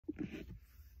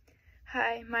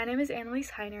Hi, my name is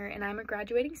Annelise Hiner, and I'm a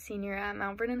graduating senior at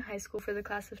Mount Vernon High School for the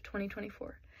class of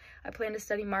 2024. I plan to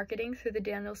study marketing through the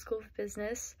Daniel School of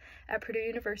Business at Purdue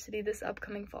University this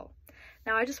upcoming fall.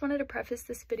 Now, I just wanted to preface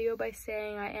this video by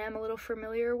saying I am a little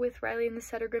familiar with Riley and the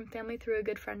Settergren family through a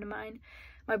good friend of mine.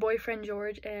 My boyfriend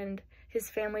George and his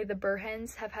family, the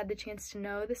Burhens, have had the chance to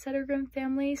know the Settergren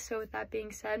family, so with that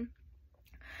being said,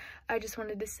 I just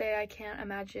wanted to say I can't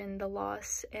imagine the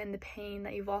loss and the pain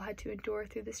that you've all had to endure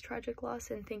through this tragic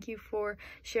loss, and thank you for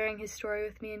sharing his story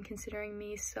with me and considering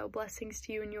me. So blessings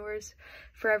to you and yours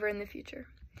forever in the future.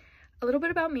 A little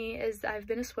bit about me is I've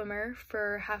been a swimmer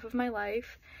for half of my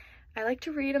life. I like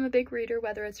to read. I'm a big reader,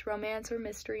 whether it's romance or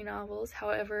mystery novels.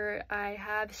 However, I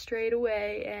have strayed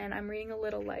away and I'm reading A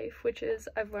Little Life, which is,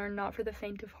 I've learned, not for the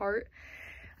faint of heart.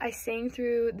 I sang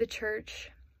through the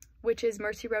church, which is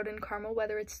Mercy Road in Carmel,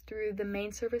 whether it's through the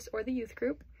main service or the youth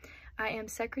group. I am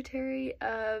Secretary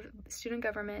of Student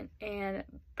Government and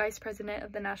Vice President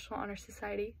of the National Honor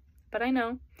Society. But I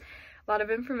know, a lot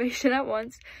of information at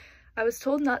once. I was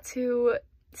told not to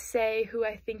say who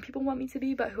I think people want me to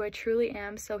be, but who I truly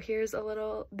am, so here's a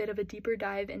little bit of a deeper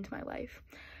dive into my life.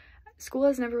 School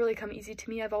has never really come easy to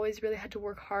me. I've always really had to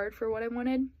work hard for what I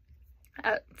wanted.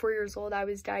 At 4 years old, I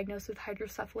was diagnosed with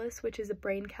hydrocephalus, which is a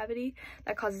brain cavity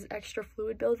that causes extra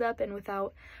fluid buildup, and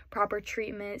without proper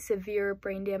treatment, severe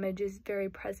brain damage is very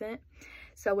present.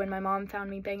 So when my mom found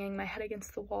me banging my head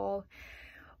against the wall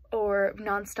or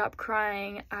nonstop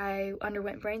crying, I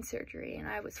underwent brain surgery, and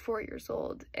I was 4 years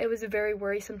old. It was a very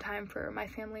worrisome time for my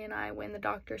family and I when the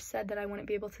doctor said that I wouldn't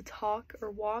be able to talk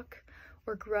or walk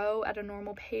or grow at a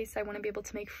normal pace. I wouldn't be able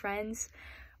to make friends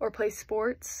or play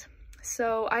sports.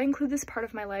 So I include this part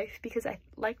of my life because I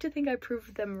like to think I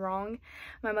proved them wrong.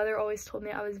 My mother always told me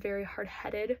I was very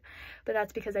hard-headed, but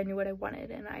that's because I knew what I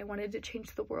wanted and I wanted to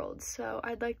change the world. So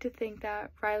I'd like to think that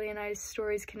Riley and I's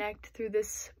stories connect through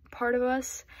this part of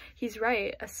us. He's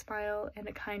right, a smile and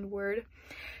a kind word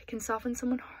can soften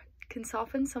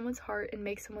someone's heart and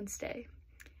make someone stay.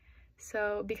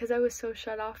 So because I was so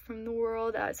shut off from the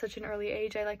world at such an early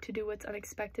age, I like to do what's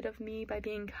unexpected of me by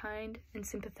being kind and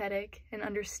sympathetic and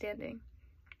understanding.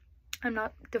 I'm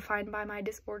not defined by my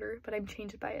disorder, but I'm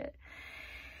changed by it.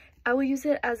 I will use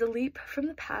it as a leap from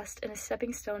the past and a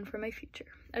stepping stone for my future.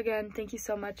 Again, thank you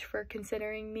so much for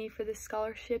considering me for this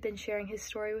scholarship and sharing his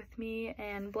story with me,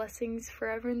 and blessings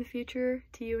forever in the future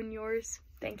to you and yours.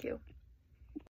 Thank you.